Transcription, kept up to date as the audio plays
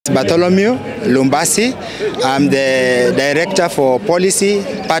Bartholomew, Lumbasi. I'm the Director for Policy,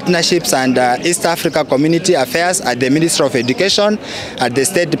 Partnerships and East Africa Community Affairs at the Ministry of Education at the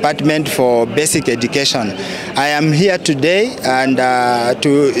State Department for Basic Education. I am here today and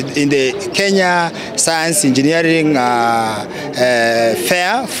in the Kenya Science Engineering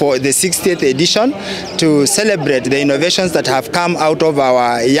Fair for the 60th edition to celebrate the innovations that have come out of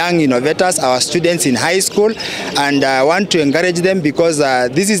our young innovators, our students in high school, and I want to encourage them because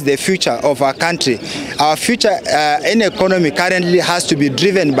this is the future of our country. Our future in economy currently has to be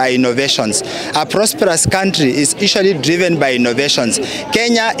driven by innovations. A prosperous country is usually driven by innovations.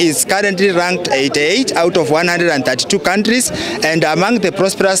 Kenya is currently ranked 88 out of 132 countries, and among the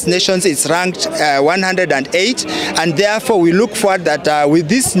prosperous nations it's ranked 108, and therefore we look forward that with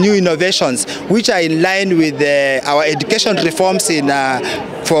these new innovations, which are in line with our education reforms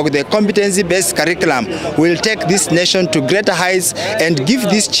for the competency-based curriculum, will take this nation to greater heights and give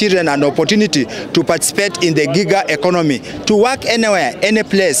these children an opportunity to participate in the giga economy, to work anywhere, any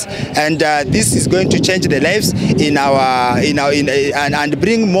place, and this is going to change the lives and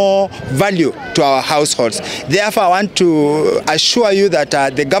bring more value to our households. Therefore, I want to assure you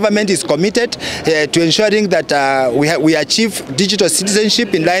that the government is committed to ensuring that we achieve digital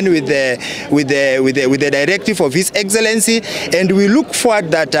citizenship in line with the directive of His Excellency, and we look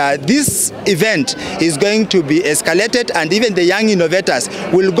forward that this event is going to be escalated, and even the young innovators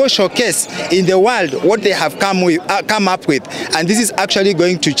will go showcase in the world what they have come up with, and this is actually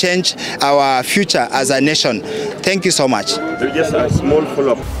going to change our future as a nation. Thank you so much. Just a small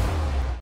follow-up.